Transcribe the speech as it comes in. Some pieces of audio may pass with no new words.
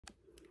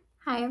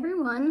Hi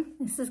everyone,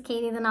 this is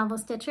Katie the Novel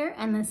Stitcher,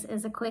 and this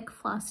is a quick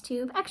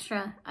Flosstube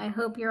Extra. I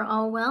hope you're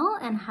all well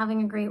and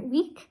having a great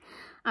week.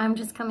 I'm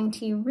just coming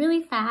to you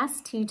really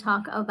fast to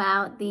talk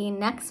about the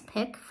next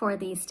pick for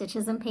the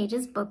Stitches and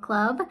Pages book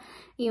club.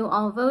 You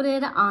all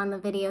voted on the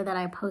video that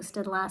I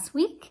posted last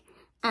week,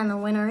 and the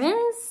winner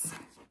is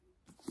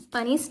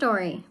Funny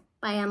Story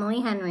by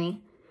Emily Henry.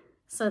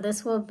 So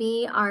this will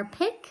be our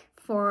pick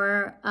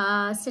for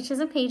Stitches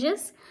and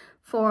Pages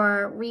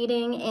for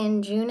reading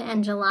in June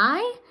and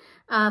July.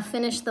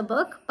 Finish the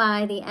book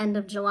by the end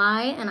of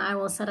July, and I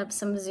will set up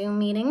some Zoom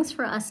meetings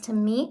for us to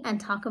meet and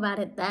talk about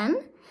it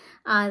then.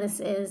 This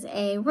is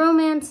a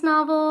romance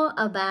novel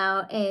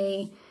about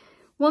a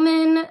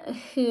woman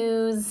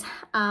whose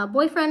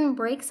boyfriend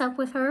breaks up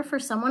with her for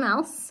someone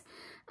else,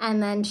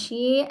 and then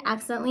she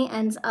accidentally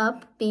ends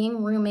up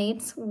being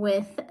roommates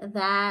with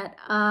that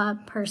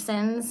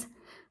person's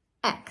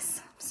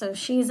ex. So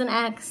she's an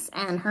ex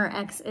and her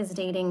ex is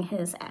dating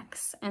his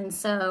ex. And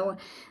so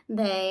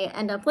they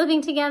end up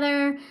living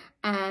together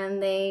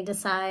and they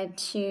decide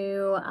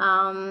to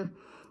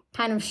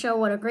kind of show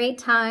what a great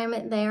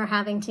time they are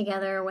having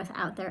together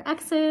without their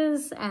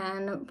exes,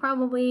 and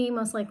probably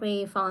most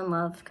likely fall in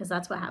love, because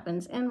that's what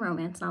happens in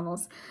romance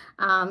novels.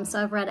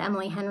 So I've read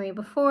Emily Henry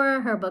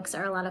before. Her books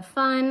are a lot of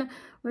fun,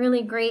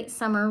 really great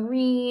summer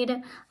read,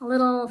 a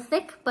little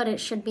thick, but it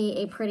should be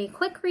a pretty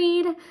quick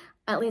read.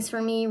 At least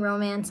for me,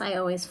 romance, I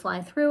always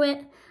fly through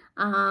it.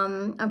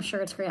 I'm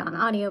sure it's great on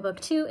audiobook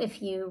too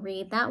if you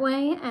read that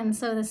way. And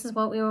so this is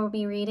what we will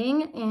be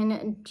reading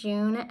in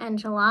June and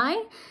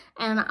July.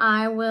 And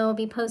I will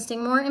be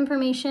posting more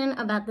information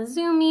about the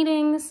Zoom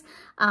meetings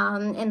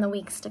in the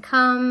weeks to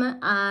come,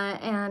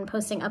 and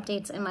posting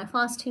updates in my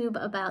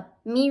Flosstube about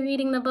me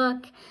reading the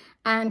book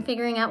and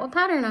figuring out what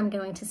pattern I'm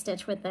going to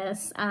stitch with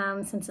this.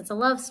 Since it's a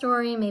love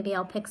story, maybe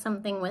I'll pick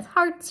something with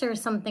hearts or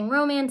something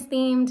romance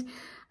themed.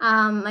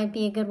 Might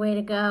be a good way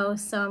to go,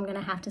 so I'm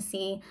gonna have to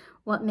see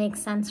what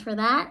makes sense for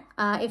that.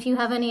 If you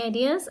have any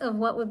ideas of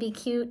what would be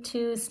cute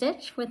to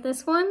stitch with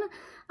this one,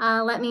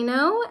 let me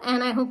know,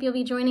 and I hope you'll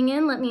be joining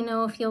in. Let me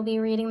know if you'll be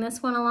reading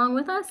this one along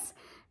with us,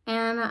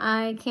 and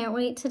I can't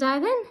wait to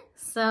dive in.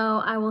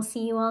 So I will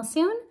see you all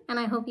soon, and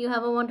I hope you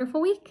have a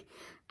wonderful week,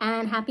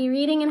 and happy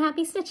reading and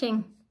happy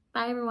stitching.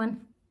 Bye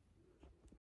everyone.